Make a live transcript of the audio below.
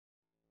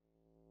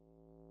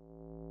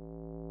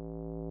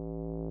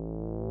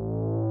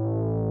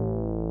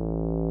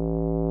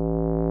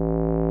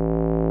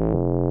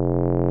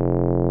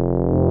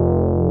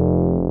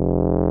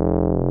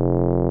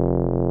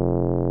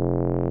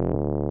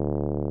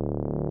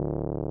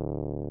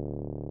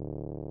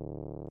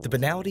The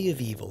banality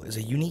of evil is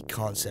a unique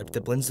concept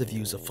that blends the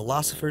views of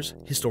philosophers,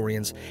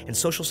 historians, and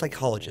social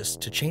psychologists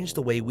to change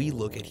the way we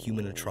look at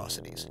human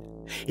atrocities.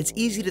 It's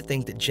easy to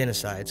think that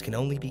genocides can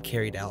only be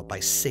carried out by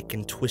sick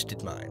and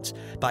twisted minds,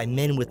 by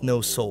men with no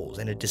souls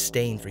and a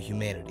disdain for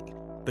humanity.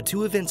 But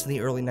two events in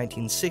the early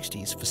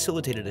 1960s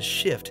facilitated a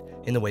shift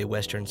in the way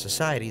Western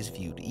societies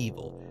viewed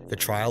evil: the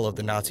trial of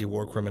the Nazi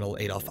war criminal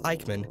Adolf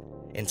Eichmann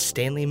and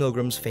Stanley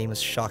Milgrim's famous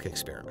shock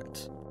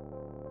experiment.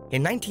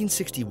 In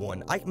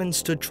 1961, Eichmann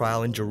stood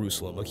trial in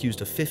Jerusalem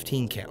accused of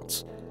 15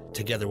 counts.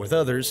 Together with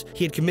others,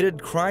 he had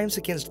committed crimes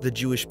against the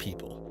Jewish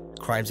people,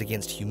 crimes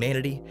against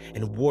humanity,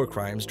 and war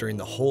crimes during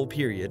the whole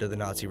period of the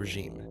Nazi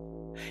regime.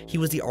 He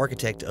was the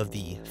architect of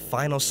the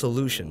final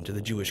solution to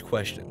the Jewish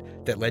question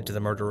that led to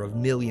the murder of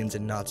millions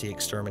in Nazi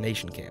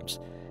extermination camps,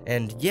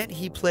 and yet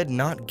he pled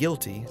not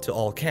guilty to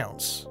all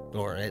counts,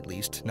 or at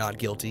least not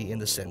guilty in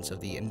the sense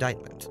of the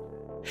indictment.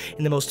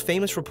 In the most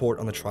famous report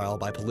on the trial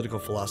by political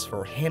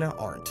philosopher Hannah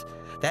Arendt,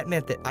 that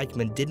meant that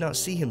Eichmann did not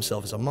see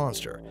himself as a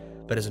monster,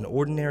 but as an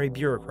ordinary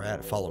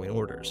bureaucrat following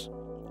orders.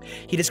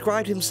 He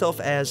described himself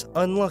as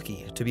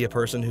unlucky to be a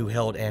person who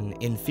held an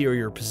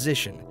inferior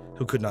position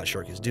who could not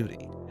shirk his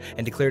duty,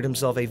 and declared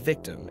himself a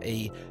victim,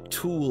 a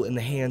tool in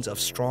the hands of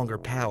stronger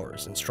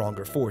powers and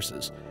stronger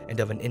forces, and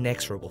of an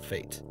inexorable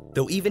fate.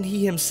 Though even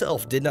he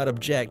himself did not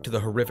object to the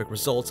horrific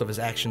results of his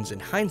actions in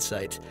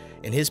hindsight,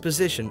 in his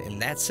position in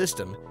that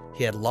system,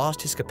 he had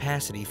lost his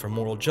capacity for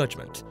moral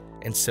judgment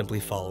and simply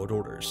followed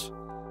orders.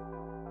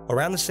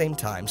 Around the same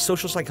time,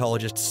 social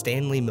psychologist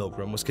Stanley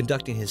Milgrim was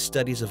conducting his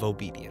studies of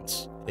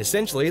obedience.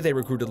 Essentially, they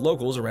recruited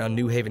locals around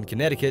New Haven,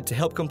 Connecticut to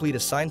help complete a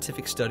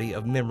scientific study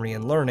of memory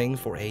and learning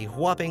for a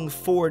whopping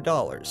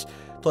 $4,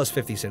 plus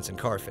 50 cents in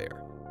car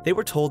fare. They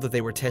were told that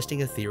they were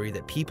testing a theory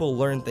that people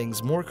learn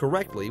things more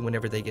correctly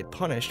whenever they get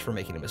punished for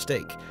making a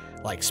mistake,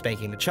 like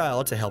spanking a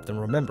child to help them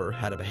remember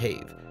how to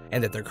behave,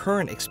 and that their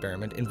current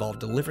experiment involved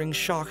delivering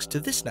shocks to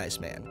this nice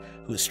man,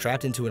 who is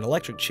strapped into an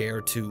electric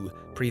chair to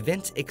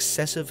prevent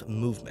excessive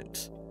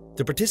movement.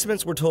 The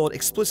participants were told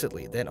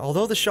explicitly that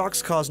although the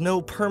shocks caused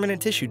no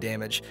permanent tissue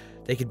damage,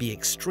 they could be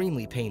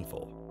extremely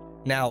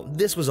painful. Now,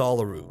 this was all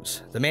a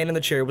ruse. The man in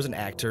the chair was an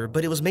actor,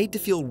 but it was made to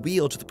feel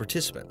real to the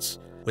participants.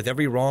 With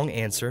every wrong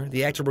answer,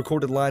 the actor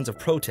recorded lines of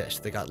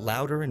protest that got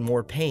louder and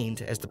more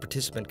pained as the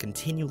participant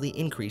continually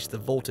increased the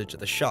voltage of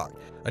the shock,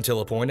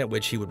 until a point at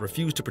which he would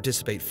refuse to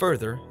participate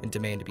further and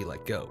demand to be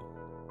let go.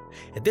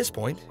 At this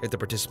point, if the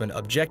participant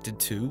objected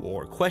to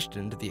or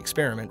questioned the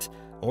experiment,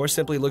 or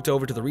simply looked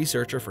over to the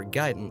researcher for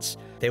guidance,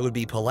 they would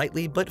be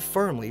politely but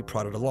firmly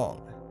prodded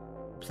along.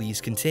 Please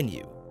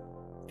continue.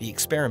 The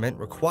experiment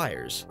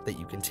requires that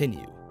you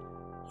continue.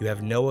 You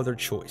have no other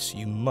choice.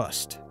 You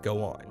must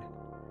go on.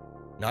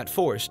 Not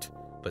forced,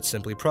 but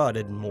simply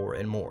prodded more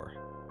and more.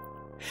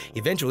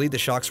 Eventually, the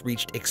shocks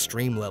reached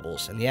extreme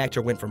levels, and the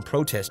actor went from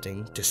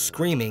protesting to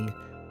screaming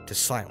to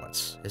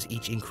silence as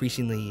each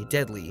increasingly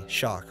deadly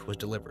shock was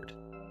delivered.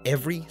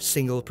 Every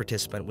single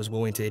participant was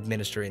willing to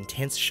administer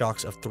intense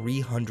shocks of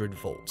 300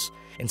 volts,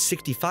 and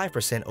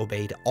 65%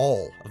 obeyed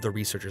all of the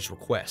researchers'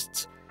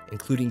 requests,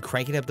 including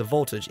cranking up the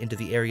voltage into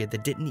the area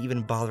that didn't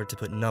even bother to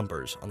put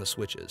numbers on the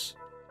switches.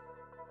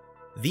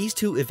 These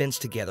two events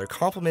together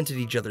complemented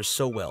each other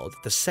so well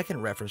that the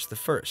second referenced the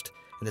first,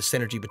 and the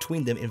synergy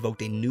between them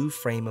invoked a new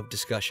frame of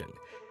discussion: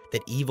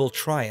 that evil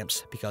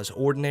triumphs because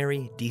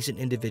ordinary, decent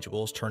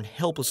individuals turn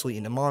helplessly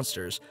into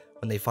monsters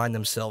when they find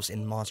themselves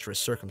in monstrous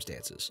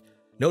circumstances,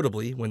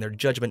 notably when their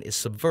judgment is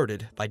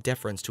subverted by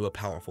deference to a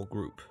powerful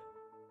group.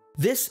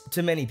 This,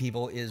 to many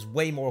people, is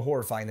way more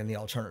horrifying than the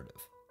alternative.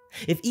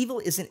 If evil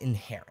isn't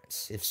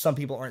inherent, if some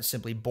people aren't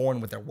simply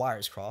born with their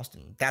wires crossed,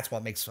 and that's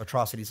what makes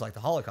atrocities like the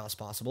Holocaust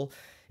possible,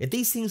 if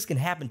these things can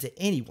happen to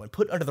anyone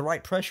put under the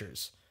right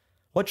pressures,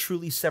 what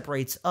truly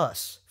separates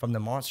us from the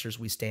monsters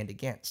we stand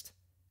against?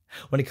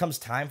 When it comes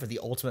time for the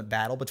ultimate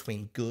battle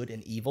between good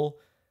and evil,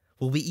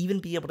 will we even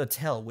be able to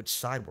tell which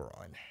side we're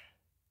on?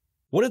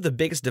 One of the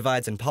biggest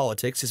divides in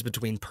politics is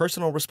between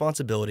personal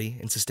responsibility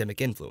and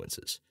systemic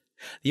influences.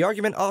 The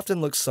argument often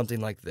looks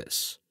something like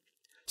this.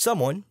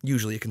 Someone,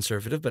 usually a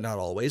conservative but not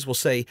always, will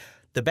say,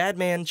 the bad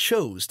man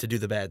chose to do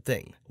the bad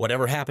thing.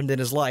 Whatever happened in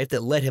his life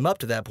that led him up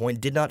to that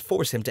point did not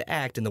force him to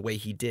act in the way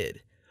he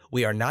did.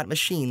 We are not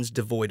machines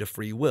devoid of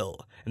free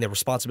will, and the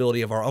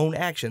responsibility of our own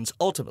actions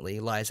ultimately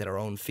lies at our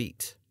own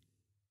feet.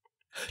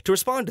 To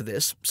respond to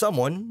this,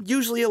 someone,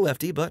 usually a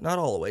lefty but not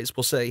always,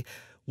 will say,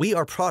 we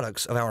are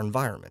products of our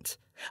environment.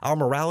 Our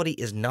morality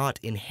is not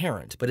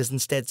inherent, but is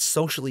instead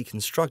socially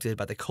constructed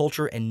by the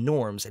culture and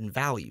norms and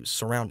values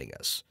surrounding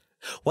us.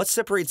 What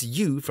separates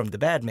you from the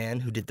bad man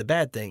who did the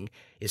bad thing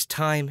is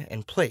time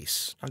and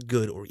place, not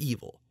good or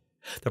evil.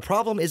 The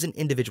problem isn't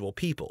individual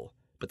people,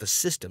 but the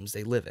systems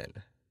they live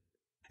in.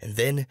 And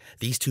then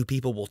these two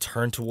people will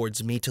turn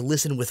towards me to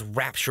listen with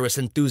rapturous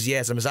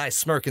enthusiasm as I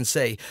smirk and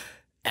say,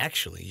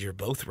 actually, you're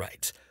both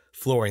right,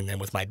 flooring them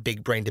with my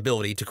big-brained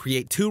ability to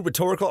create two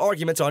rhetorical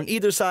arguments on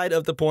either side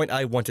of the point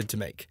I wanted to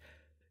make.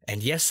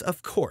 And yes,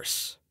 of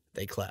course,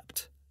 they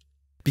clapped.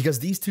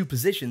 Because these two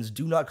positions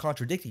do not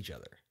contradict each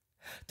other.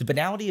 The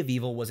banality of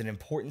evil was an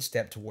important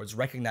step towards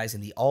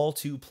recognizing the all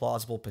too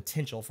plausible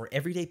potential for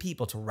everyday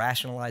people to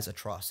rationalize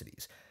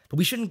atrocities, but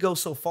we shouldn't go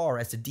so far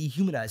as to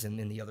dehumanize him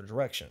in the other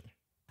direction.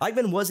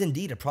 Eichmann was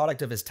indeed a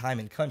product of his time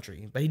and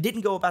country, but he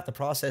didn't go about the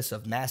process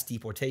of mass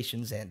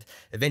deportations and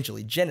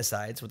eventually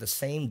genocides with the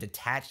same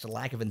detached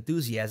lack of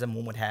enthusiasm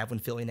one would have when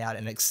filling out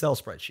an Excel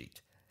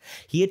spreadsheet.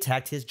 He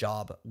attacked his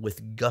job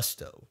with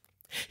gusto.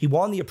 He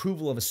won the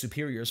approval of his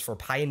superiors for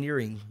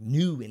pioneering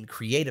new and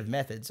creative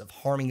methods of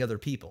harming other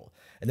people,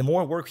 and the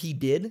more work he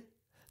did,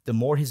 the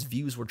more his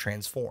views were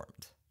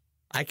transformed.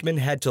 Eichmann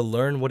had to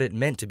learn what it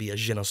meant to be a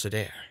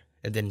génocidaire,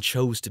 and then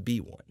chose to be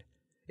one.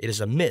 It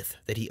is a myth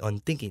that he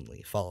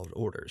unthinkingly followed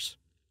orders.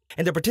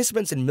 And the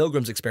participants in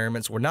Milgrim's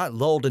experiments were not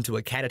lulled into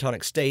a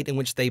catatonic state in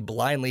which they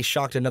blindly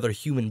shocked another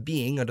human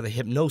being under the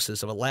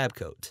hypnosis of a lab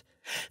coat.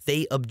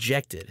 They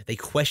objected, they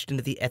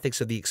questioned the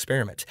ethics of the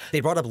experiment,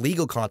 they brought up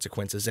legal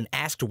consequences and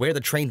asked where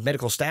the trained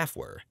medical staff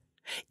were.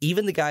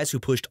 Even the guys who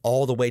pushed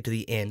all the way to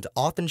the end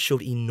often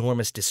showed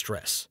enormous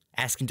distress,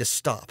 asking to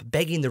stop,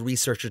 begging the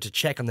researcher to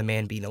check on the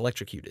man being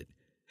electrocuted.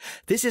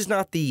 This is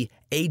not the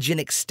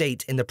agenic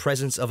state in the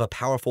presence of a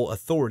powerful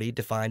authority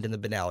defined in the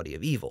banality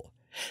of evil.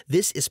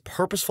 This is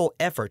purposeful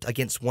effort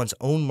against one's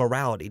own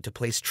morality to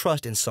place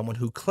trust in someone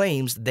who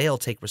claims they'll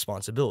take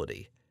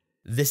responsibility.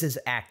 This is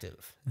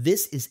active.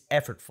 This is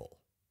effortful.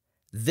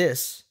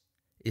 This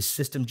is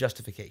system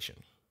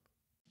justification.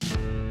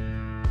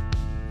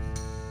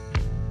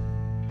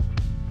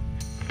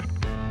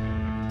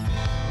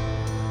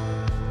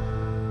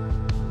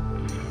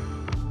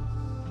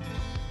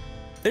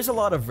 There's a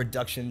lot of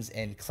reductions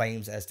and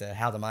claims as to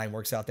how the mind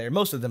works out there,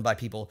 most of them by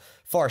people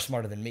far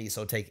smarter than me,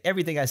 so take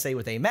everything I say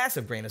with a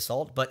massive grain of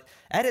salt, but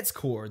at its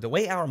core, the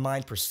way our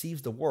mind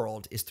perceives the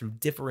world is through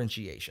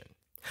differentiation.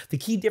 The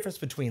key difference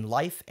between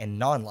life and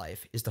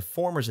non-life is the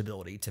former's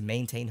ability to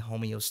maintain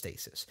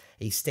homeostasis,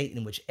 a state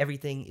in which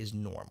everything is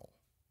normal.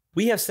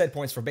 We have set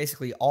points for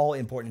basically all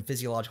important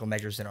physiological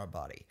measures in our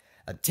body.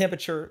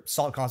 Temperature,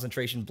 salt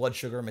concentration, blood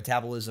sugar,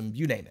 metabolism,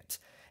 you name it.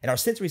 And our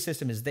sensory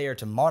system is there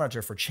to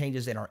monitor for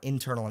changes in our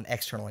internal and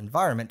external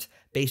environment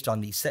based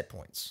on these set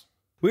points.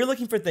 We're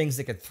looking for things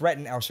that could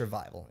threaten our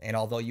survival, and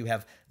although you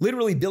have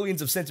literally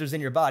billions of sensors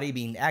in your body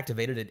being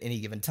activated at any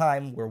given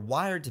time, we're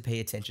wired to pay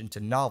attention to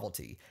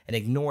novelty and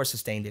ignore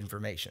sustained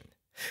information.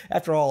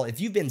 After all, if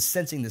you've been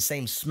sensing the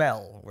same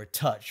smell, or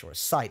touch, or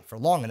sight for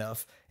long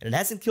enough, and it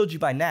hasn't killed you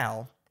by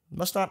now, it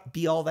must not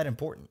be all that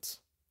important.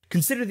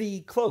 Consider the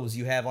clothes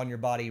you have on your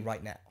body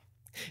right now.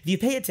 If you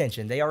pay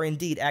attention, they are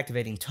indeed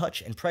activating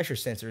touch and pressure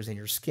sensors in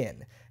your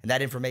skin, and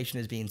that information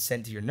is being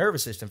sent to your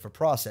nervous system for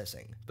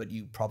processing, but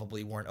you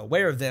probably weren't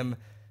aware of them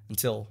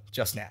until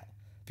just now,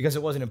 because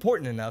it wasn't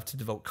important enough to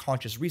devote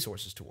conscious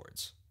resources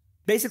towards.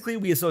 Basically,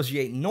 we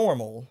associate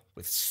normal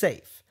with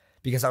safe,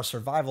 because our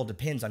survival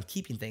depends on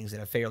keeping things in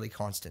a fairly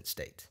constant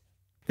state.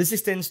 This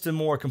extends to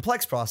more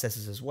complex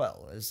processes as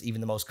well, as even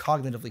the most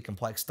cognitively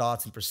complex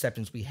thoughts and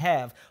perceptions we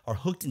have are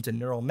hooked into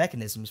neural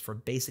mechanisms for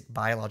basic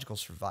biological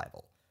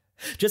survival.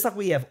 Just like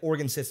we have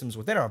organ systems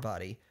within our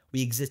body,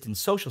 we exist in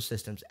social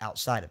systems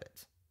outside of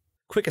it.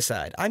 Quick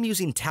aside, I'm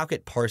using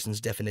Talcott Parsons'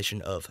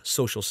 definition of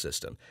social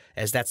system,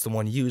 as that's the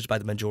one used by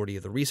the majority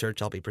of the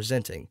research I'll be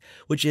presenting,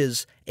 which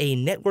is a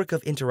network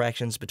of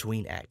interactions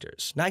between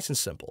actors. Nice and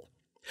simple.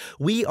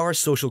 We are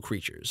social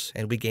creatures,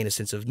 and we gain a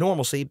sense of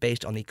normalcy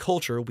based on the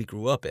culture we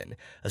grew up in,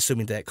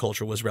 assuming that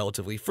culture was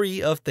relatively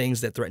free of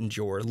things that threatened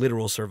your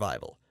literal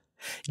survival.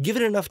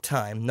 Given enough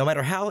time, no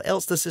matter how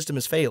else the system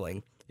is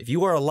failing, if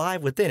you are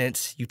alive within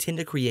it, you tend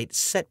to create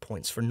set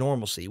points for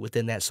normalcy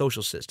within that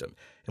social system,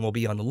 and will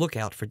be on the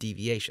lookout for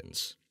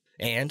deviations.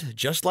 And,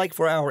 just like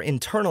for our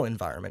internal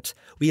environment,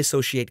 we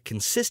associate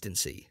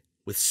consistency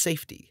with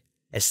safety.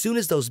 As soon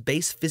as those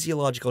base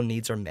physiological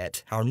needs are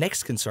met, our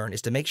next concern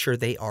is to make sure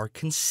they are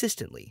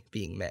consistently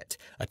being met,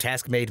 a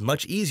task made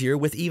much easier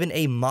with even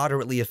a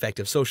moderately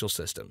effective social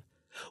system.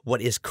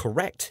 What is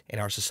correct in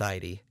our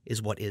society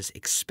is what is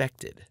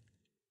expected.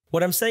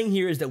 What I'm saying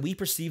here is that we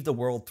perceive the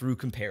world through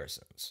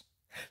comparisons.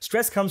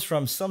 Stress comes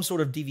from some sort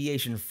of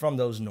deviation from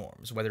those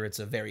norms, whether it's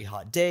a very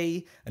hot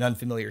day, an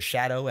unfamiliar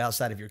shadow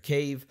outside of your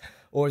cave,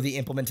 or the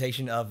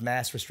implementation of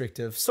mass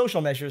restrictive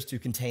social measures to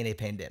contain a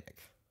pandemic.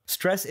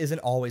 Stress isn't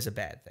always a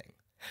bad thing.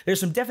 There's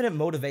some definite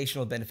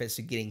motivational benefits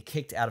to getting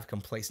kicked out of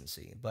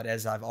complacency, but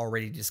as I've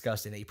already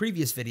discussed in a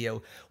previous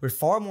video, we're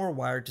far more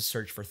wired to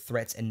search for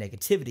threats and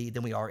negativity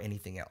than we are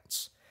anything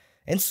else.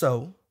 And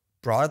so,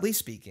 broadly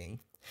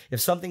speaking,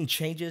 if something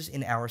changes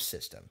in our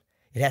system,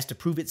 it has to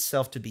prove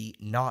itself to be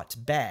not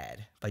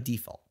bad by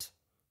default.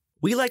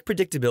 We like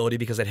predictability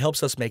because it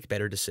helps us make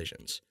better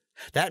decisions.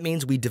 That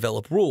means we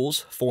develop rules,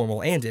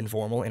 formal and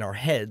informal, in our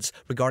heads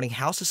regarding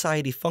how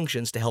society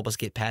functions to help us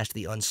get past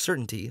the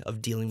uncertainty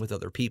of dealing with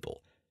other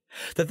people.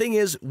 The thing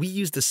is, we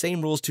use the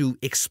same rules to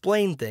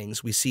explain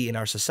things we see in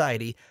our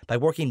society by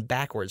working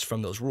backwards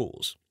from those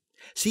rules.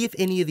 See if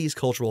any of these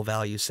cultural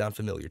values sound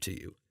familiar to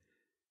you.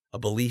 A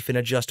belief in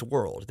a just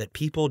world, that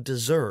people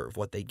deserve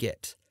what they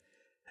get.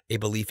 A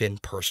belief in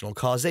personal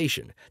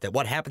causation, that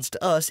what happens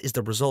to us is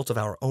the result of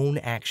our own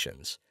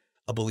actions.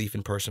 a belief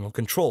in personal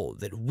control,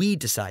 that we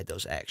decide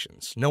those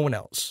actions, no one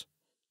else.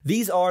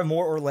 These are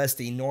more or less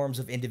the norms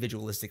of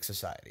individualistic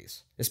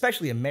societies,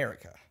 especially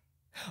America.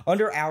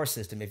 Under our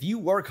system, if you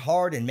work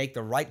hard and make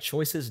the right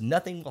choices,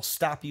 nothing will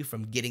stop you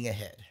from getting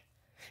ahead.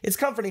 It's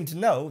comforting to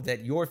know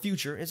that your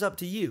future is up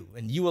to you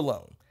and you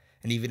alone.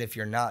 And even if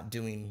you're not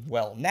doing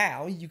well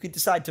now, you could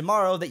decide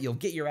tomorrow that you'll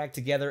get your act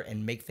together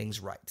and make things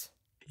right.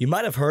 You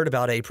might have heard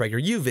about a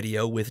Prager U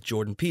video with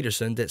Jordan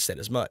Peterson that said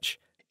as much.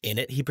 In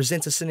it, he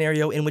presents a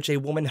scenario in which a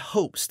woman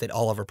hopes that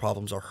all of her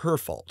problems are her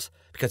fault,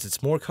 because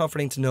it's more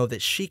comforting to know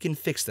that she can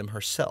fix them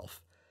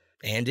herself.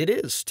 And it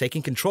is.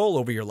 Taking control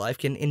over your life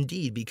can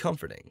indeed be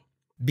comforting.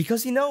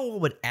 Because you know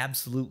what would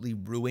absolutely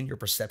ruin your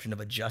perception of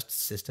a just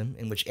system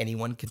in which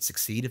anyone can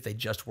succeed if they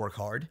just work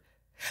hard?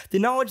 The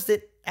knowledge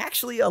that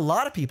actually a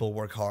lot of people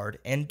work hard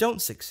and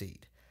don't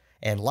succeed.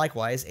 And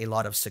likewise, a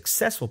lot of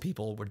successful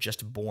people were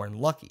just born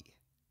lucky.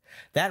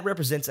 That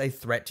represents a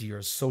threat to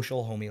your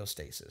social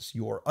homeostasis,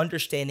 your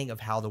understanding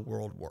of how the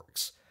world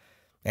works.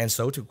 And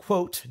so, to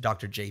quote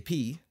Dr.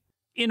 JP,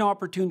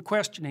 inopportune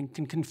questioning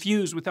can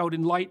confuse without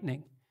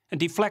enlightening and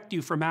deflect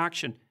you from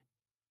action.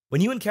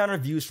 When you encounter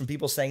views from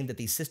people saying that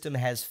the system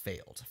has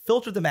failed,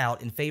 filter them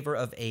out in favor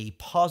of a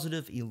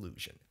positive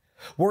illusion.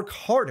 Work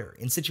harder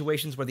in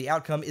situations where the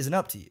outcome isn't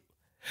up to you.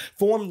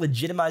 Form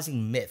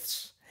legitimizing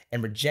myths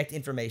and reject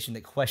information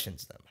that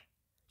questions them.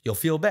 You'll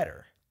feel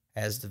better,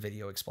 as the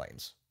video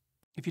explains.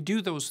 If you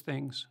do those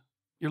things,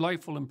 your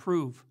life will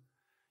improve.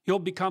 You'll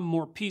become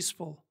more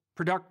peaceful,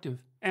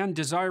 productive, and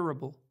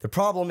desirable. The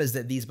problem is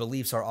that these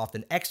beliefs are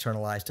often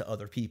externalized to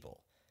other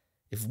people.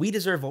 If we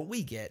deserve what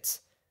we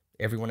get,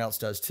 everyone else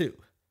does too.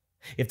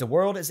 If the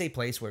world is a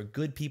place where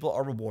good people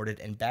are rewarded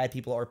and bad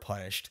people are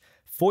punished,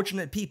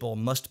 fortunate people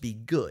must be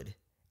good,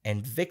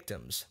 and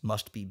victims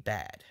must be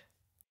bad.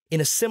 In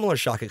a similar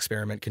shock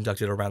experiment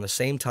conducted around the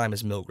same time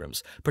as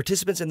Milgrim's,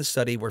 participants in the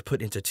study were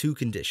put into two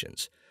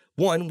conditions.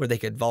 One, where they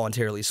could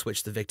voluntarily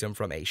switch the victim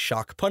from a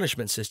shock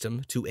punishment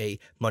system to a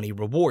money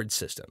reward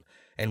system,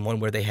 and one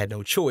where they had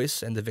no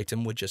choice and the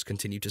victim would just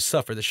continue to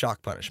suffer the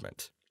shock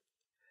punishment.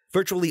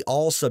 Virtually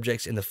all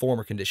subjects in the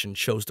former condition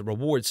chose the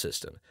reward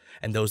system,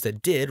 and those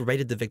that did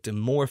rated the victim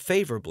more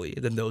favorably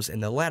than those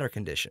in the latter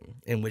condition,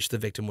 in which the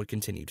victim would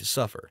continue to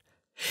suffer.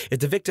 If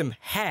the victim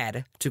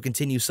had to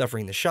continue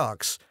suffering the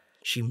shocks,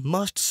 she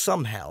must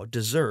somehow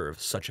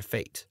deserve such a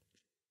fate.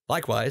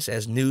 Likewise,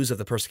 as news of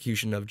the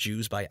persecution of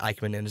Jews by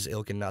Eichmann and his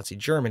ilk in Nazi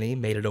Germany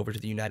made it over to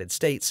the United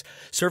States,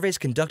 surveys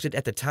conducted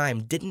at the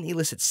time didn't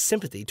elicit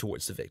sympathy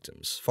towards the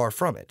victims, far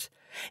from it.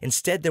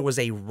 Instead, there was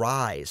a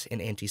rise in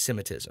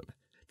anti-Semitism.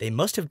 They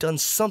must have done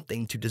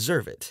something to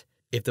deserve it,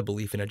 if the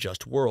belief in a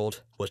just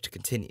world was to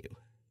continue.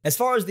 As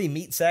far as the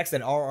meat sacks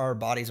that are our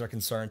bodies are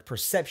concerned,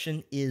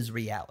 perception is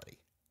reality.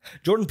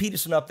 Jordan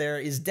Peterson up there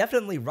is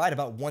definitely right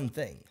about one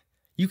thing.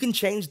 You can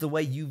change the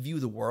way you view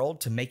the world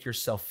to make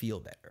yourself feel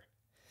better.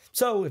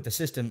 So, if the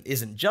system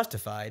isn't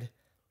justified,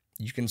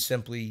 you can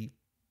simply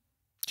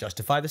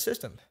justify the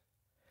system.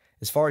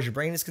 As far as your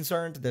brain is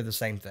concerned, they're the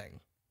same thing.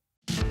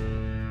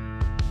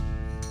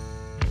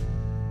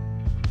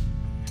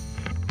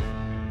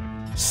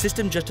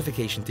 System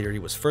justification theory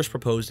was first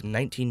proposed in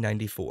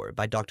 1994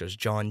 by Drs.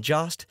 John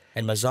Jost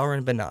and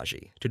Mazarin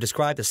Banaji to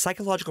describe the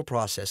psychological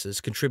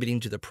processes contributing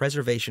to the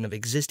preservation of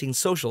existing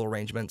social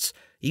arrangements,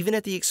 even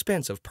at the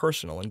expense of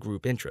personal and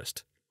group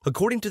interest.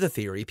 According to the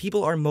theory,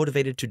 people are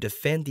motivated to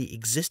defend the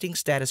existing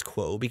status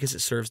quo because it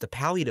serves the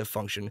palliative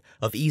function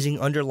of easing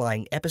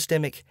underlying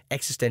epistemic,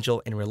 existential,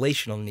 and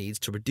relational needs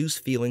to reduce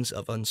feelings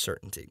of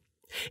uncertainty.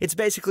 It's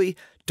basically,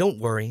 don't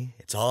worry,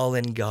 it's all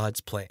in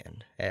God's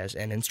plan, as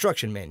an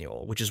instruction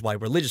manual, which is why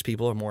religious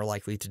people are more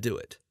likely to do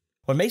it.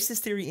 What makes this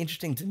theory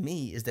interesting to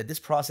me is that this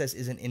process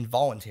isn't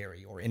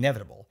involuntary or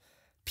inevitable.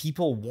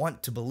 People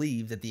want to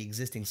believe that the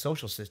existing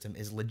social system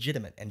is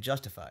legitimate and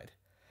justified.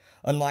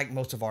 Unlike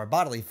most of our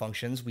bodily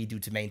functions we do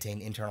to maintain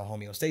internal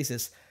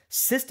homeostasis,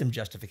 system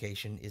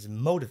justification is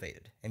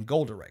motivated and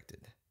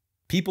goal-directed.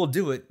 People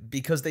do it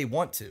because they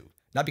want to,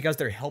 not because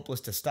they're helpless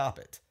to stop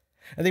it.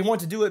 And they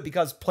want to do it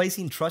because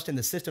placing trust in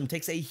the system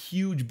takes a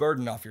huge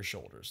burden off your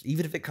shoulders,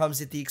 even if it comes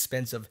at the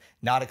expense of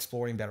not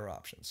exploring better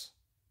options.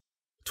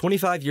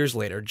 25 years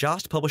later,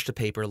 Jost published a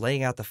paper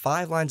laying out the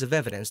 5 lines of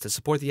evidence to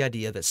support the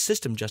idea that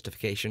system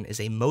justification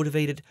is a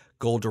motivated,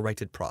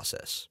 goal-directed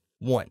process.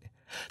 1.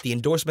 The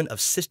endorsement of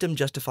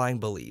system-justifying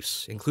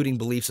beliefs, including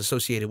beliefs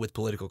associated with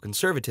political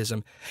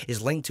conservatism,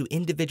 is linked to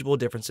individual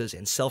differences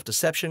in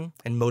self-deception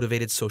and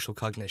motivated social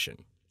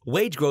cognition.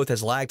 Wage growth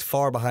has lagged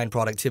far behind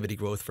productivity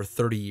growth for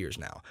 30 years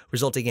now,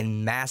 resulting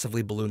in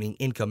massively ballooning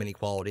income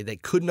inequality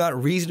that could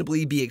not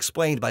reasonably be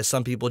explained by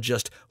some people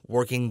just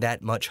working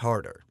that much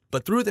harder.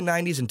 But through the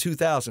 90s and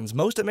 2000s,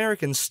 most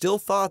Americans still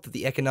thought that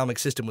the economic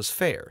system was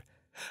fair.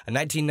 A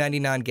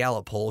 1999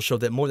 Gallup poll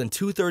showed that more than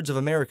 2/3 of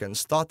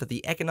Americans thought that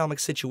the economic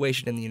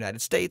situation in the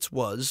United States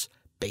was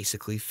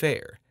basically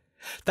fair.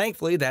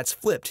 Thankfully, that's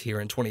flipped here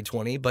in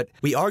 2020, but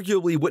we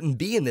arguably wouldn't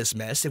be in this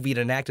mess if we'd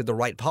enacted the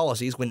right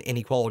policies when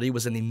inequality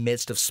was in the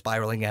midst of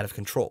spiraling out of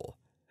control.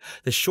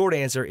 The short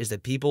answer is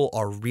that people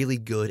are really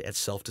good at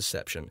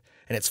self-deception,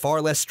 and it's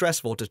far less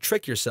stressful to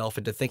trick yourself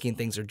into thinking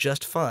things are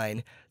just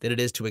fine than it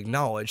is to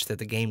acknowledge that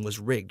the game was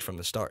rigged from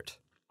the start.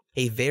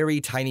 A very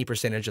tiny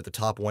percentage of the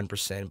top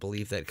 1%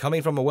 believe that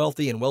coming from a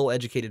wealthy and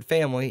well-educated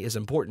family is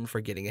important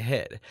for getting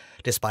ahead,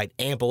 despite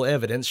ample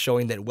evidence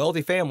showing that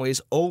wealthy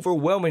families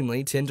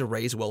overwhelmingly tend to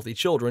raise wealthy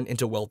children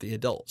into wealthy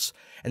adults,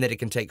 and that it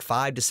can take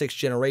 5 to 6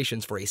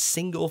 generations for a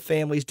single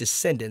family's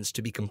descendants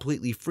to be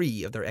completely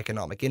free of their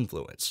economic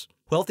influence.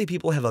 Wealthy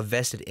people have a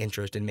vested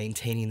interest in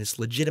maintaining this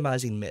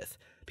legitimizing myth,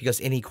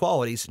 because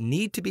inequalities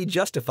need to be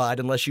justified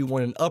unless you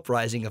want an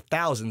uprising of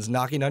thousands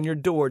knocking on your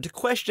door to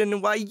question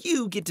why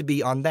you get to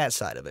be on that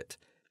side of it.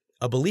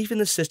 A belief in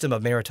the system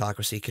of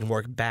meritocracy can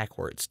work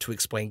backwards to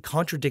explain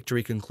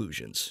contradictory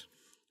conclusions.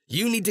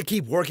 You need to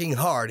keep working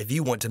hard if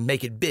you want to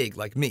make it big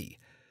like me.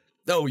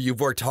 Oh, you've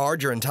worked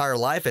hard your entire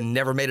life and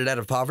never made it out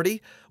of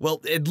poverty?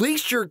 Well, at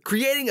least you're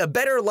creating a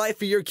better life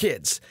for your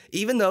kids,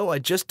 even though I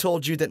just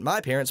told you that my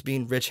parents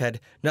being rich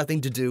had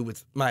nothing to do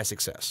with my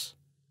success.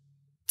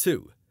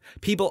 2.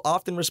 People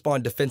often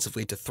respond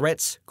defensively to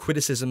threats,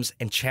 criticisms,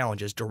 and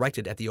challenges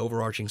directed at the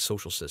overarching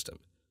social system.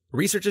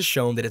 Research has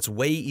shown that it's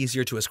way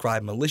easier to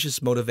ascribe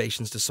malicious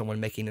motivations to someone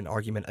making an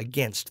argument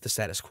against the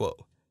status quo.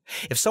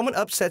 If someone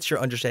upsets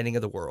your understanding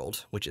of the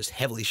world, which is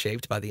heavily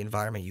shaped by the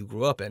environment you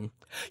grew up in,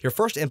 your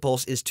first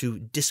impulse is to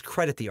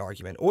discredit the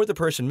argument or the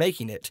person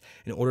making it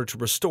in order to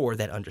restore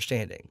that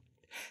understanding.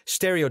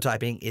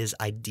 Stereotyping is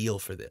ideal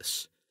for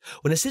this.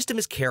 When a system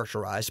is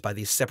characterized by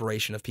the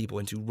separation of people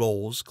into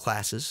roles,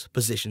 classes,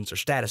 positions, or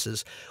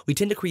statuses, we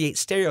tend to create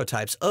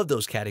stereotypes of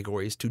those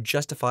categories to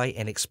justify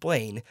and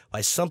explain why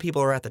some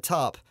people are at the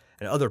top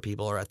and other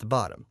people are at the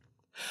bottom.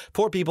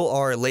 Poor people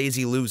are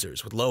lazy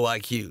losers with low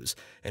IQs,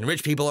 and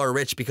rich people are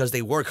rich because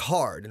they work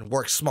hard and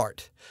work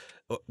smart.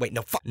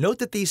 Note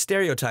that these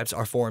stereotypes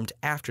are formed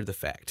after the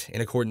fact,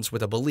 in accordance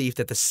with a belief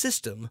that the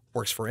system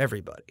works for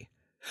everybody.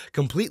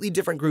 Completely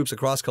different groups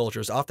across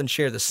cultures often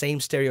share the same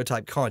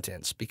stereotype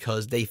contents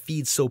because they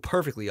feed so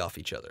perfectly off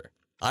each other.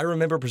 I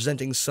remember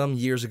presenting some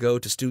years ago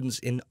to students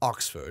in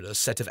Oxford a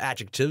set of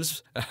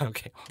adjectives.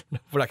 Okay,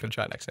 we're not going to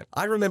try an accent.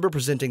 I remember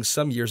presenting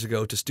some years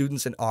ago to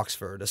students in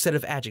Oxford a set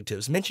of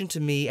adjectives mentioned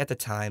to me at the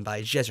time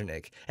by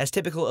Jesernik as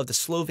typical of the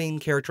Slovene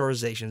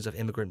characterizations of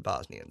immigrant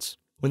Bosnians.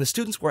 When the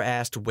students were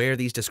asked where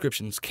these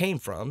descriptions came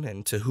from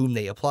and to whom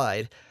they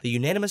applied, the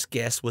unanimous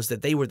guess was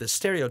that they were the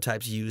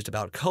stereotypes used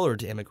about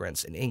colored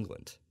immigrants in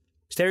England.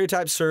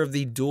 Stereotypes serve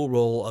the dual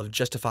role of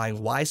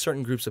justifying why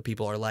certain groups of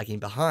people are lagging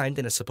behind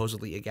in a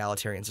supposedly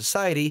egalitarian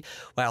society,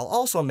 while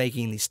also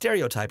making the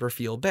stereotyper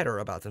feel better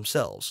about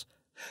themselves.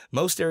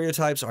 Most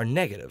stereotypes are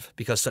negative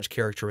because such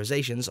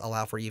characterizations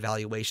allow for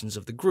evaluations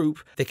of the group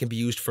that can be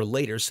used for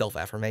later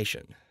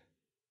self-affirmation.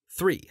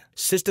 3.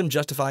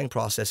 System-justifying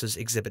processes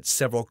exhibit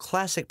several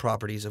classic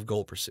properties of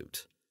goal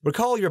pursuit.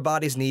 Recall your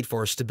body's need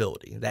for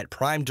stability, that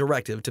prime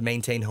directive to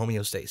maintain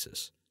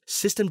homeostasis.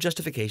 System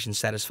justification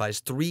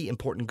satisfies 3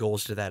 important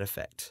goals to that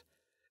effect.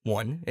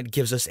 1. It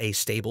gives us a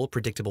stable,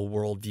 predictable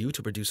worldview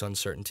to reduce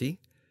uncertainty.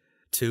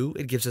 2.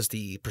 It gives us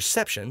the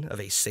perception of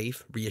a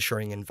safe,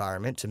 reassuring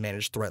environment to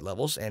manage threat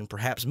levels, and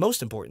perhaps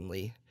most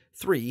importantly,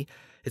 3.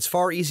 It's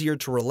far easier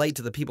to relate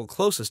to the people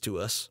closest to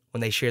us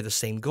when they share the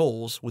same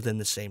goals within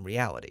the same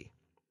reality.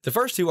 The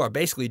first 2 are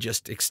basically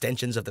just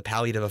extensions of the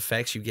palliative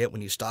effects you get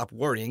when you stop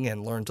worrying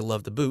and learn to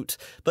love the boot,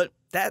 but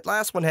that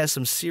last one has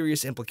some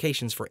serious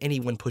implications for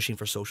anyone pushing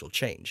for social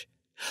change.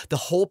 The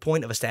whole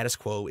point of a status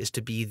quo is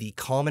to be the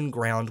common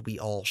ground we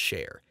all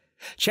share.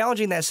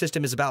 Challenging that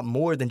system is about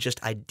more than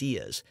just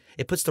ideas.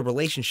 It puts the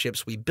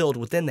relationships we build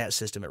within that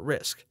system at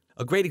risk.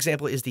 A great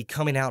example is the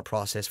coming out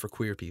process for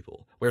queer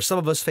people, where some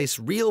of us face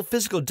real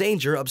physical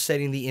danger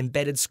upsetting the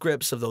embedded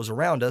scripts of those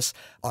around us,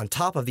 on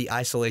top of the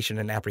isolation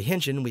and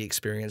apprehension we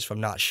experience from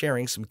not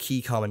sharing some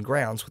key common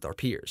grounds with our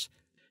peers.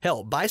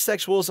 Hell,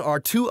 bisexuals are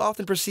too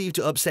often perceived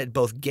to upset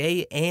both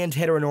gay and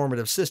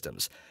heteronormative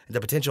systems, and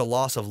the potential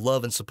loss of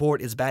love and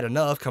support is bad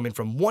enough coming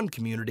from one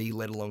community,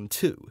 let alone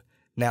 2.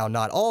 Now,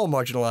 not all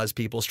marginalized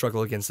people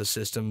struggle against the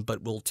system,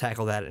 but we'll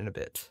tackle that in a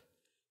bit.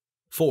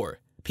 4.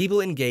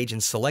 People engage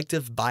in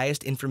selective,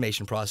 biased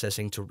information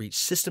processing to reach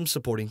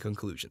system-supporting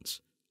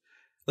conclusions.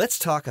 Let's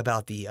talk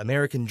about the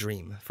American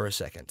dream for a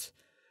second.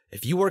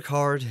 If you work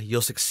hard,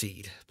 you'll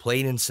succeed,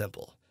 plain and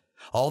simple.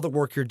 All the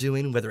work you're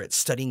doing, whether it's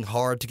studying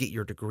hard to get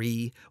your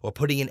degree or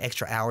putting in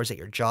extra hours at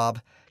your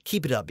job,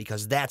 keep it up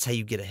because that's how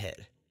you get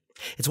ahead.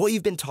 It's what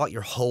you've been taught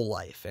your whole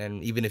life,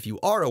 and even if you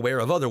are aware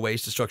of other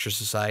ways to structure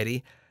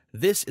society,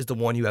 this is the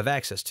one you have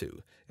access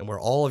to, and where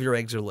all of your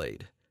eggs are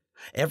laid.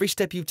 Every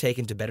step you've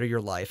taken to better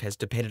your life has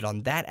depended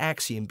on that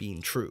axiom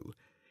being true.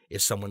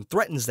 If someone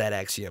threatens that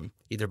axiom,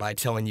 either by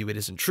telling you it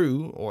isn't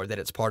true, or that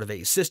it's part of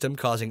a system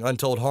causing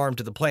untold harm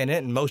to the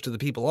planet and most of the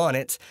people on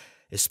it,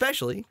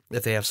 especially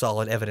if they have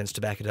solid evidence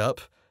to back it up,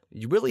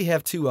 you really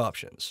have 2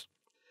 options.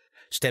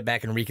 Step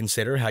back and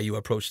reconsider how you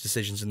approach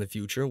decisions in the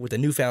future with a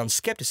newfound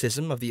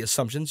skepticism of the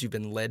assumptions you've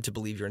been led to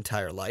believe your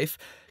entire life,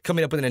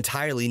 coming up with an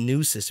entirely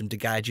new system to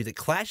guide you that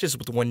clashes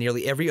with the one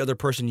nearly every other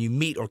person you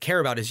meet or care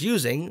about is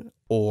using,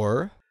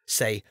 or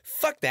Say,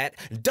 fuck that,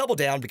 and double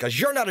down because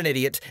you're not an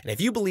idiot, and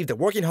if you believe that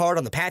working hard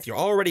on the path you're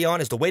already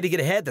on is the way to get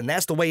ahead, then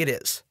that's the way it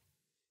is.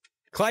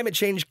 Climate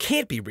change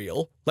can't be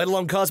real, let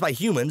alone caused by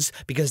humans,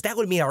 because that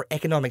would mean our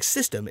economic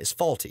system is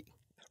faulty.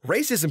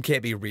 Racism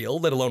can't be real,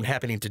 let alone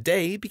happening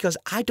today, because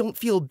I don't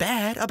feel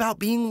bad about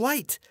being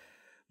white.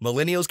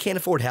 Millennials can't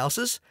afford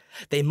houses?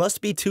 They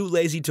must be too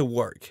lazy to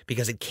work,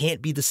 because it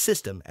can't be the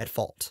system at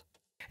fault.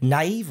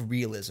 Naive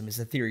realism is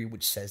a theory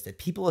which says that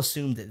people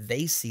assume that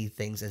they see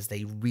things as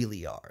they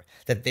really are,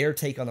 that their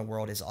take on the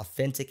world is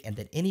authentic, and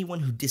that anyone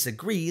who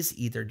disagrees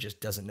either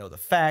just doesn't know the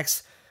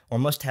facts or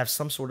must have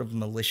some sort of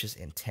malicious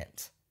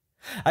intent.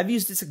 I've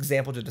used this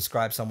example to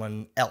describe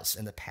someone else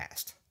in the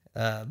past,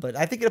 but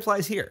I think it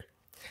applies here.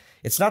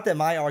 It's not that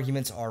my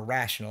arguments are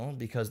rational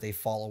because they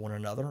follow one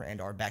another and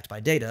are backed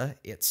by data.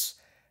 It's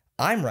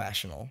I'm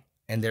rational,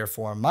 and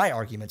therefore my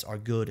arguments are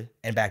good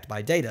and backed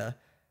by data.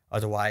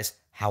 Otherwise,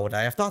 how would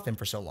I have thought them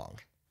for so long?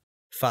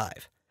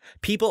 5.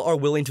 People are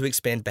willing to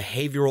expend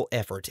behavioral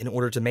effort in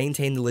order to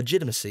maintain the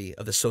legitimacy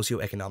of the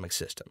socioeconomic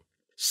system.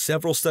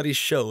 Several studies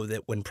show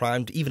that when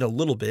primed even a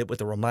little bit with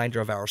a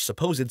reminder of our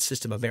supposed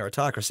system of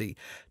meritocracy,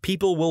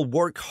 people will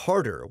work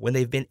harder when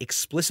they've been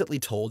explicitly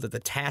told that the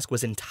task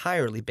was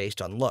entirely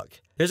based on luck.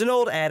 There's an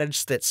old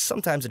adage that's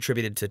sometimes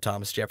attributed to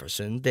Thomas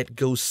Jefferson that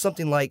goes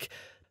something like,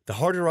 "The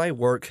harder I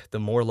work, the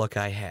more luck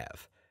I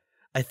have."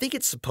 I think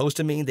it's supposed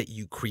to mean that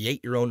you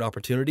create your own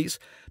opportunities,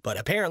 but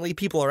apparently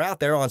people are out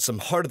there on some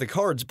heart of the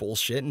cards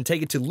bullshit and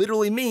take it to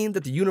literally mean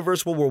that the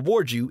universe will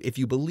reward you if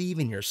you believe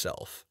in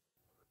yourself.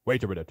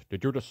 Wait a minute,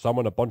 did you just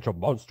summon a bunch of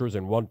monsters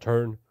in one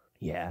turn?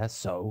 Yeah,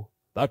 so?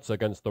 That's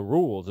against the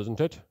rules,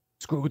 isn't it?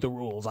 Screw the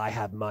rules, I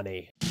have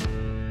money.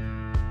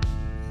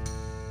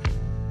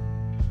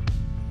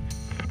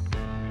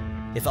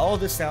 If all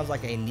of this sounds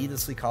like a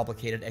needlessly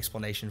complicated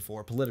explanation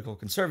for political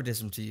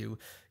conservatism to you,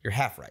 you're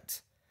half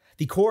right.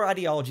 The core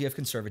ideology of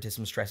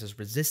conservatism stresses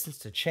resistance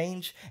to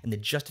change and the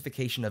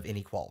justification of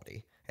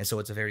inequality, and so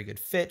it's a very good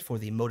fit for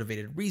the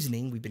motivated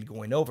reasoning we've been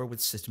going over with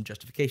system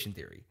justification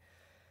theory.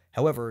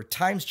 However,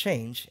 times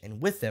change,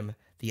 and with them,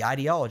 the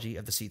ideology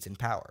of the seats in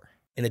power.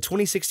 In the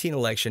 2016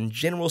 election,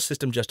 general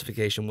system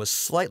justification was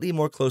slightly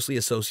more closely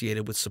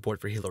associated with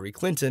support for Hillary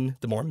Clinton,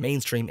 the more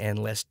mainstream and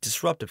less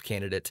disruptive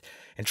candidate,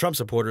 and Trump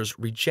supporters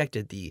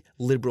rejected the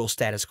liberal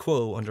status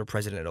quo under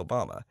President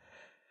Obama.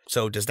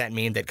 So does that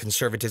mean that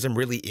conservatism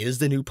really is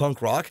the new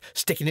punk rock,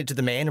 sticking it to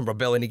the man and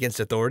rebelling against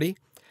authority?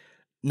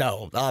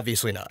 No,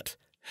 obviously not.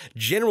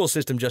 General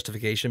system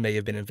justification may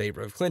have been in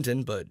favor of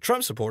Clinton, but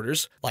Trump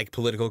supporters, like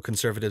political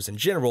conservatives in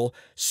general,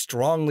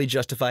 strongly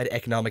justified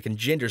economic and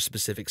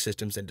gender-specific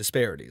systems and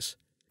disparities.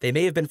 They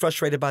may have been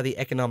frustrated by the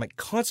economic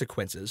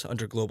consequences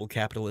under global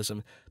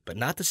capitalism, but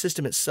not the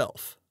system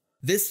itself.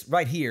 This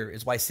right here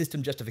is why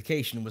system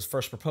justification was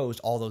first proposed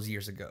all those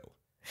years ago.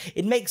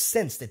 It makes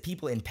sense that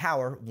people in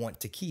power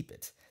want to keep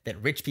it,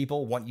 that rich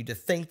people want you to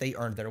think they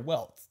earned their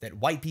wealth, that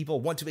white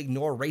people want to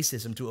ignore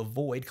racism to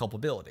avoid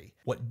culpability.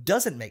 What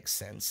doesn't make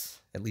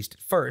sense, at least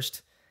at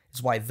first,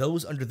 is why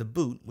those under the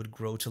boot would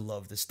grow to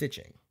love the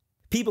stitching.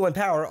 People in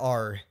power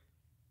are,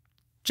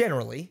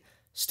 generally,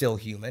 still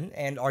human,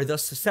 and are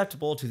thus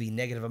susceptible to the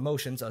negative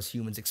emotions us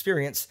humans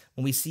experience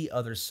when we see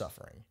others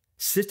suffering.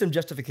 System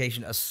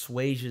justification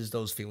assuages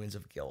those feelings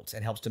of guilt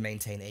and helps to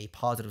maintain a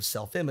positive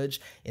self-image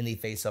in the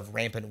face of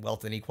rampant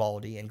wealth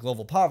inequality and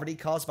global poverty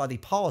caused by the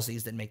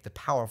policies that make the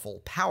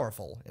powerful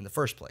powerful in the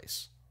first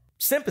place.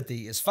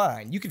 Sympathy is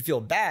fine. You can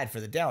feel bad for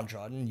the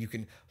downtrodden. You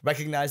can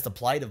recognize the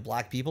plight of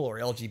black people or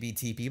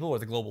LGBT people or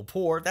the global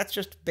poor. That's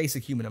just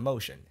basic human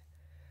emotion.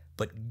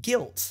 But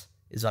guilt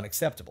is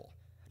unacceptable.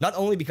 Not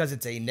only because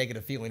it's a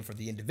negative feeling for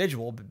the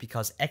individual, but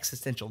because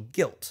existential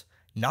guilt,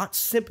 not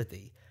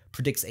sympathy,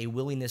 predicts a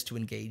willingness to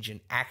engage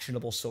in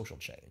actionable social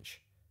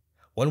change.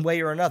 One way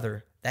or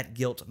another, that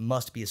guilt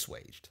must be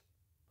assuaged.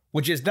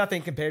 Which is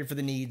nothing compared for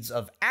the needs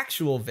of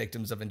actual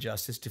victims of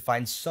injustice to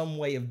find some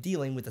way of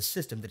dealing with a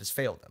system that has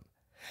failed them.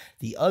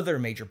 The other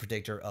major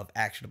predictor of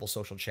actionable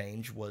social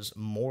change was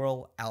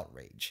moral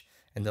outrage,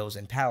 and those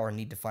in power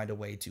need to find a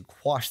way to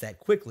quash that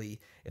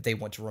quickly if they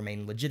want to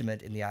remain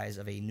legitimate in the eyes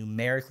of a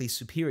numerically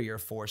superior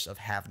force of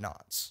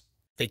have-nots.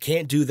 They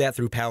can't do that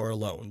through power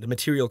alone. The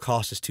material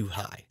cost is too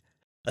high.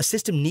 A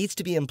system needs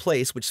to be in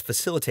place which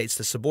facilitates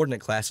the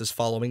subordinate classes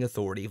following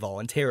authority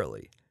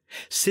voluntarily.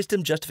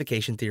 System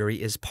justification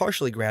theory is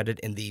partially grounded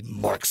in the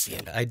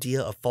Marxian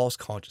idea of false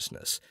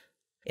consciousness.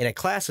 In a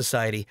class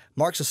society,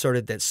 Marx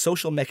asserted that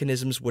social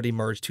mechanisms would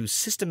emerge to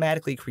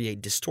systematically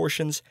create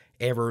distortions,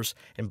 errors,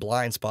 and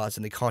blind spots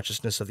in the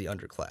consciousness of the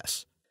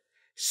underclass.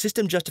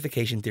 System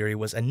justification theory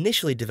was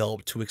initially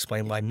developed to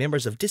explain why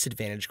members of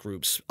disadvantaged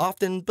groups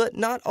often, but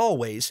not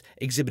always,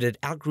 exhibited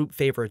outgroup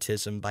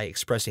favoritism by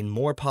expressing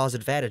more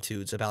positive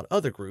attitudes about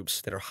other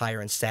groups that are higher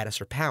in status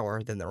or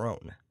power than their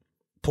own.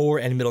 Poor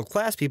and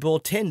middle-class people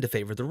tend to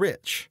favor the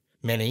rich.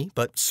 Many,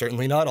 but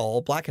certainly not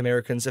all, black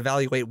Americans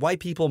evaluate white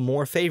people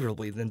more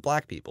favorably than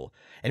black people,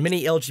 and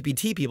many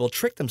LGBT people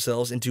trick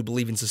themselves into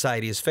believing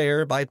society is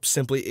fair by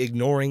simply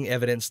ignoring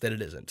evidence that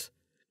it isn't.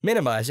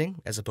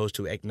 Minimizing, as opposed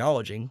to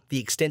acknowledging, the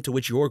extent to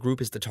which your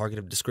group is the target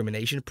of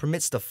discrimination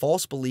permits the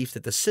false belief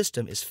that the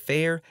system is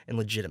fair and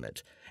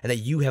legitimate, and that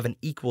you have an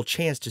equal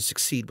chance to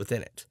succeed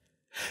within it.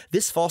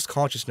 This false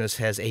consciousness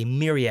has a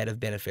myriad of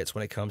benefits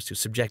when it comes to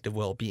subjective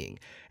well-being,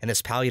 and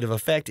its palliative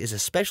effect is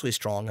especially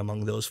strong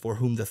among those for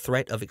whom the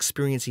threat of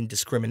experiencing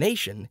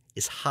discrimination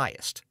is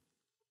highest.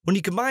 When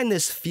you combine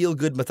this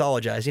feel-good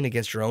mythologizing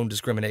against your own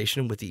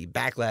discrimination with the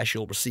backlash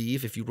you'll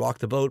receive if you rock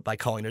the boat by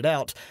calling it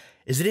out,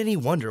 is it any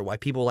wonder why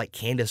people like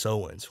Candace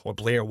Owens, or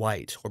Blair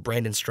White, or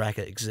Brandon Straka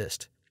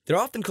exist? They're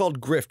often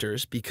called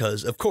grifters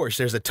because, of course,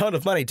 there's a ton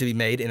of money to be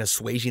made in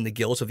assuaging the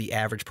guilt of the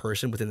average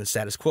person within the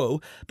status quo,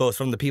 both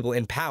from the people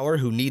in power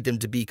who need them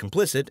to be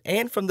complicit,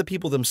 and from the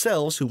people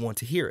themselves who want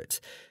to hear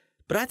it.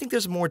 But I think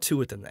there's more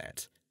to it than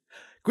that.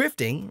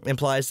 Grifting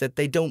implies that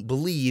they don't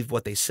believe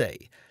what they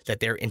say, that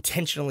they're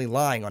intentionally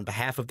lying on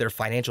behalf of their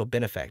financial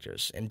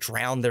benefactors and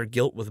drown their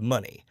guilt with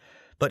money.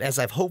 But as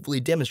I've hopefully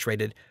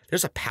demonstrated,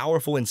 there's a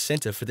powerful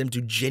incentive for them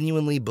to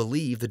genuinely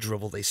believe the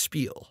drivel they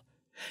spew.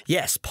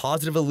 Yes,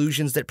 positive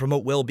illusions that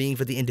promote well-being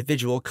for the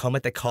individual come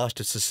at the cost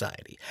of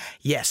society.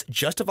 Yes,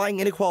 justifying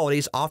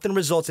inequalities often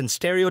results in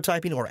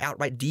stereotyping or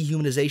outright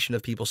dehumanization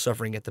of people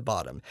suffering at the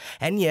bottom.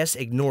 And yes,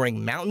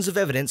 ignoring mountains of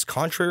evidence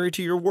contrary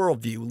to your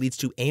worldview leads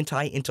to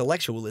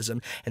anti-intellectualism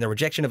and the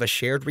rejection of a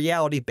shared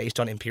reality based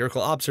on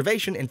empirical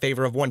observation in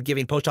favor of one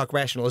giving post hoc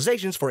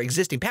rationalizations for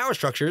existing power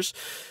structures.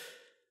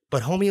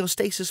 But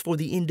homeostasis for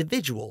the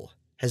individual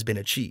has been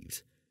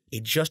achieved. A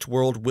just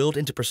world willed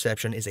into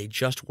perception is a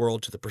just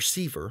world to the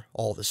perceiver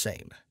all the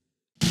same.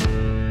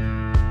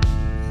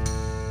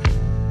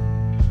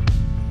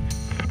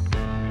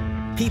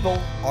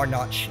 People are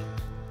not sheep,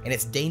 and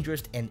it's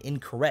dangerous and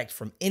incorrect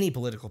from any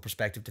political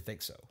perspective to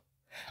think so.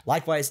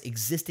 Likewise,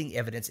 existing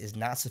evidence is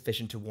not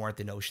sufficient to warrant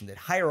the notion that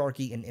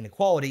hierarchy and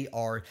inequality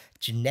are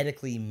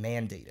genetically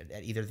mandated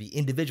at either the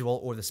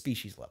individual or the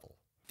species level.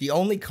 The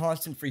only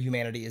constant for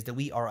humanity is that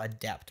we are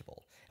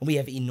adaptable, and we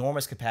have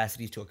enormous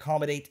capacities to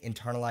accommodate,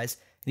 internalize,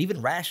 and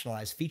even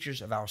rationalize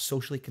features of our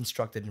socially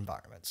constructed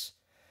environments.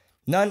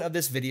 None of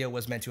this video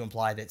was meant to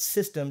imply that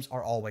systems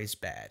are always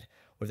bad,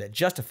 or that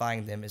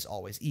justifying them is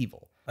always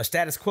evil. A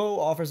status quo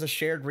offers a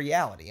shared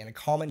reality and a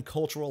common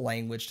cultural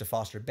language to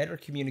foster better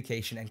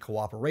communication and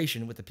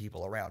cooperation with the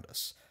people around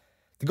us.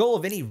 The goal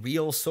of any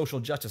real social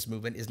justice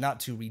movement is not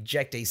to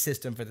reject a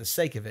system for the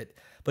sake of it,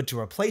 but to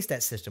replace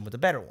that system with a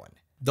better one.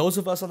 Those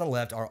of us on the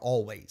left are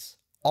always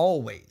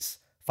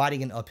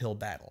fighting an uphill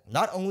battle,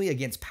 not only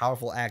against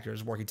powerful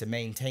actors working to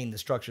maintain the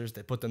structures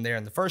that put them there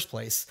in the first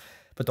place,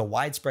 but the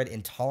widespread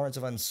intolerance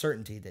of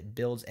uncertainty that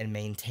builds and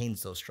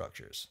maintains those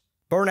structures.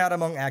 Burnout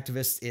among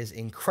activists is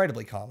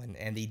incredibly common,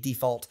 and the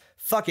default,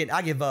 fuck it,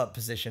 I give up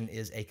position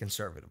is a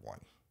conservative one.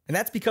 And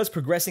that's because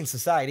progressing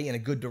society in a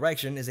good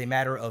direction is a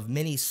matter of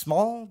many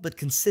small but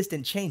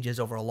consistent changes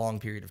over a long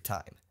period of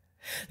time.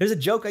 There's a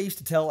joke I used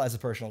to tell as a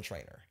personal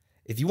trainer.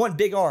 If you want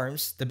big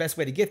arms, the best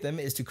way to get them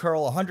is to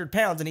curl 100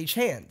 pounds in each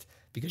hand,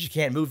 because you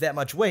can't move that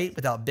much weight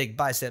without big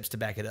biceps to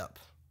back it up.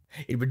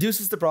 It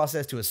reduces the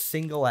process to a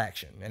single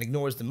action and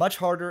ignores the much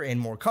harder and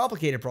more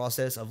complicated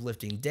process of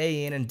lifting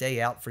day in and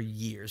day out for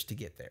years to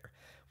get there,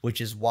 which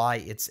is why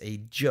it's a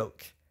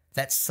joke.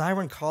 That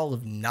siren call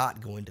of not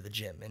going to the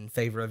gym in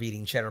favor of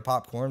eating cheddar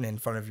popcorn in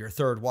front of your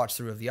third watch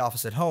through of The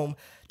Office at home,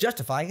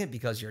 justifying it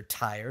because you're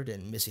tired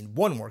and missing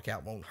one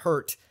workout won't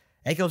hurt,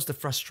 echoes the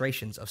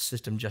frustrations of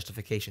system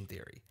justification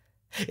theory.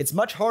 It's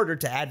much harder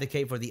to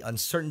advocate for the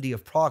uncertainty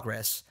of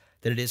progress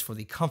than it is for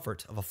the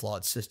comfort of a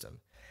flawed system.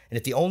 And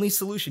if the only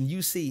solution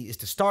you see is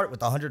to start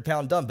with a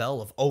 100-pound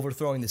dumbbell of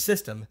overthrowing the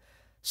system,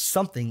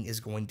 something is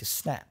going to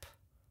snap.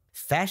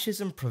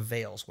 Fascism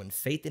prevails when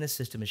faith in a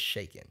system is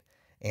shaken,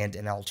 and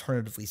an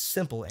alternatively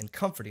simple and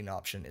comforting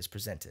option is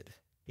presented.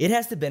 It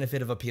has the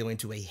benefit of appealing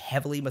to a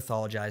heavily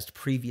mythologized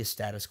previous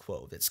status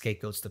quo that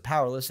scapegoats the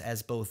powerless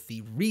as both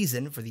the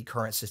reason for the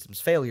current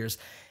system's failures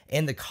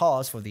and the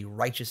cause for the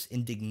righteous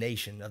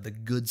indignation of the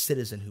good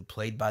citizen who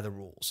played by the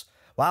rules,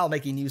 while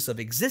making use of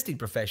existing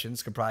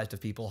professions comprised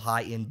of people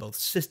high in both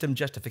system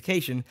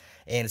justification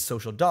and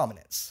social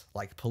dominance,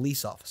 like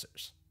police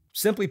officers.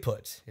 Simply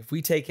put, if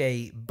we take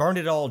a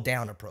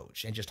burn-it-all-down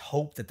approach and just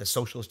hope that the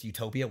socialist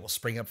utopia will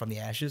spring up from the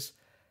ashes,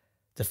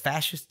 the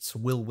fascists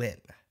will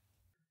win.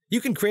 You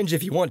can cringe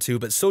if you want to,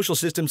 but social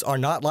systems are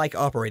not like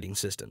operating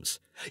systems.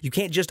 You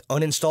can't just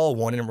uninstall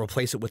one and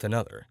replace it with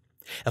another.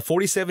 A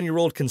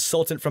 47-year-old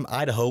consultant from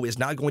Idaho is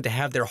not going to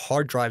have their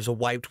hard drives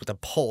wiped with a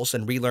pulse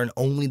and relearn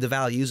only the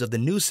values of the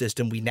new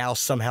system we now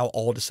somehow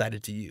all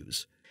decided to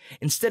use.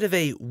 Instead of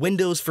a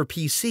Windows for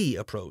PC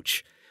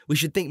approach, we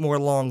should think more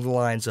along the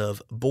lines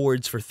of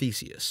boards for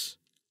Theseus.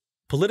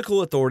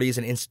 Political authorities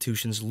and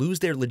institutions lose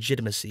their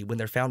legitimacy when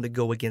they're found to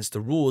go against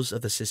the rules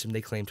of the system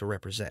they claim to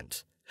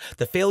represent.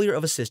 The failure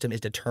of a system is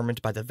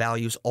determined by the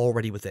values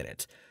already within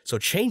it, so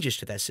changes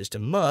to that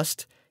system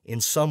must, in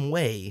some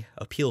way,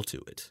 appeal to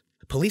it.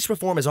 Police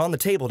reform is on the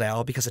table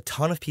now because a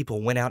ton of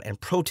people went out and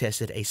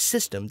protested a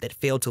system that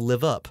failed to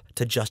live up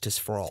to justice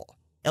for all.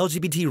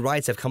 LGBT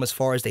rights have come as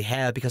far as they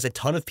have because a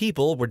ton of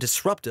people were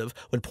disruptive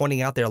when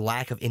pointing out their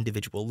lack of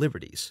individual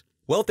liberties.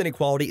 Wealth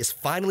inequality is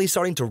finally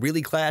starting to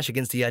really clash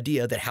against the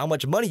idea that how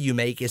much money you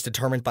make is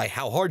determined by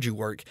how hard you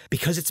work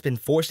because it's been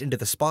forced into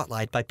the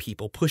spotlight by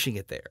people pushing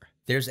it there.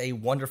 There's a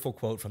wonderful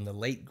quote from the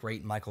late,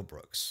 great Michael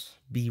Brooks.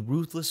 "Be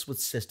ruthless with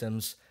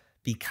systems,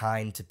 be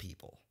kind to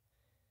people."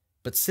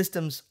 But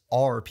systems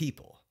are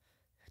people.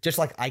 Just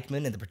like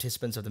Eichmann and the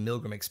participants of the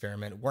Milgrim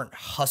Experiment weren't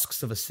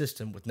husks of a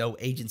system with no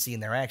agency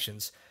in their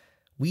actions,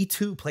 we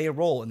too play a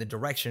role in the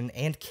direction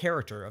and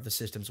character of the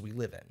systems we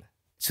live in.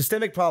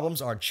 Systemic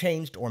problems are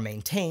changed or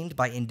maintained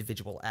by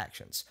individual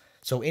actions.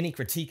 So any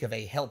critique of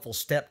a helpful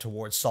step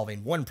towards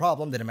solving one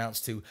problem that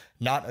amounts to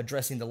not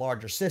addressing the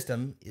larger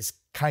system is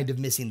kind of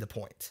missing the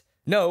point.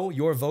 No,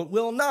 your vote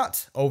will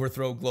not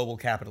overthrow global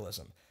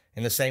capitalism,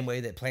 in the same way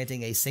that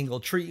planting a single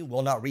tree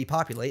will not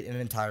repopulate an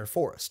entire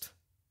forest.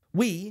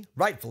 We,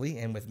 rightfully,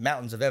 and with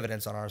mountains of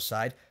evidence on our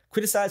side,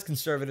 criticize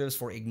conservatives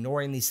for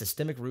ignoring the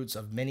systemic roots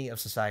of many of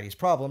society's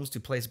problems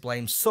to place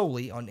blame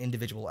solely on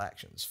individual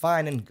actions.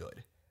 Fine and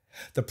good.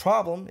 The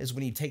problem is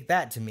when you take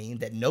that to mean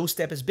that no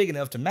step is big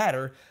enough to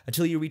matter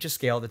until you reach a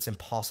scale that's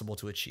impossible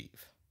to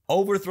achieve.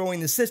 Overthrowing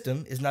the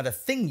system is not a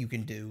thing you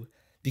can do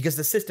because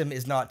the system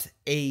is not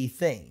a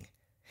thing.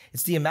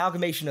 It's the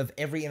amalgamation of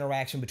every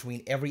interaction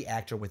between every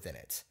actor within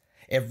it.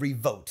 Every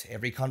vote,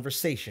 every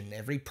conversation,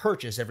 every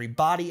purchase, every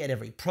body at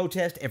every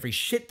protest, every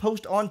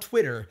shitpost on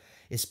Twitter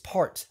is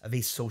part of a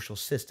social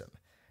system.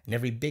 And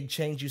every big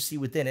change you see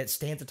within it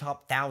stands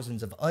atop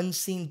thousands of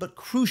unseen but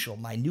crucial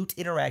minute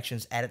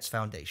interactions at its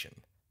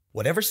foundation.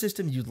 Whatever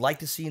system you'd like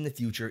to see in the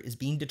future is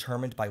being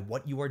determined by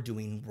what you are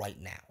doing right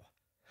now.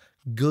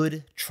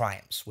 Good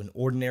triumphs when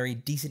ordinary,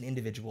 decent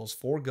individuals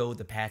forego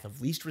the path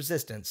of least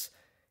resistance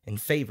in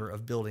favor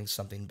of building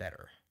something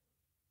better.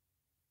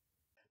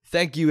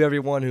 Thank you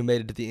everyone who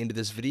made it to the end of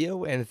this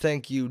video, and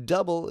thank you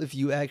double if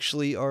you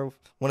actually are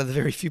one of the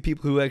very few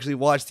people who actually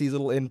watch these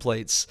little end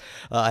plates.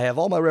 I have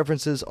all my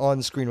references on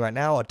the screen right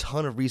now. A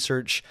ton of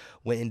research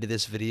went into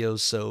this video,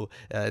 so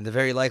in the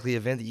very likely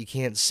event that you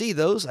can't see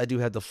those, I do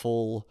have the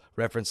full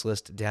reference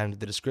list down in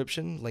the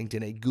description, linked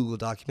in a Google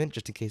document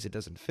just in case it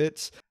doesn't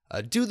fit.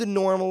 Do the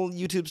normal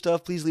YouTube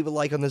stuff. Please leave a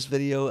like on this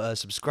video.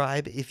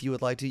 Subscribe if you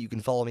would like to. You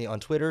can follow me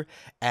on Twitter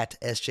at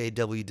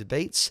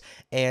SJWDebates.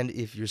 And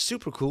if you're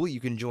super cool,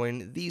 you can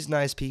join these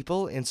nice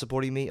people in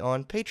supporting me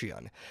on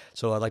Patreon.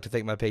 So I'd like to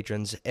thank my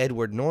patrons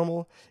Edward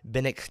Normal,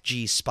 Bennick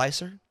G.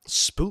 Spicer,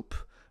 Spoop,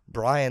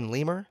 Brian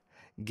Leamer,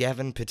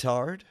 Gavin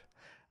Pittard,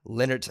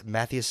 Leonard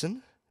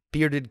Mathieson,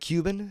 Bearded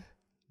Cuban,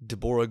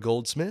 Deborah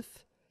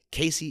Goldsmith,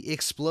 Casey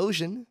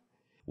Explosion,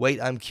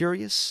 Wait I'm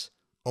Curious,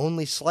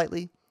 Only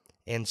Slightly,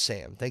 and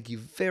Sam. Thank you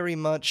very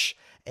much,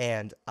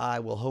 and I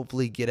will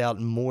hopefully get out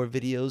more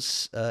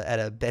videos at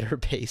a better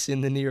pace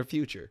in the near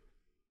future.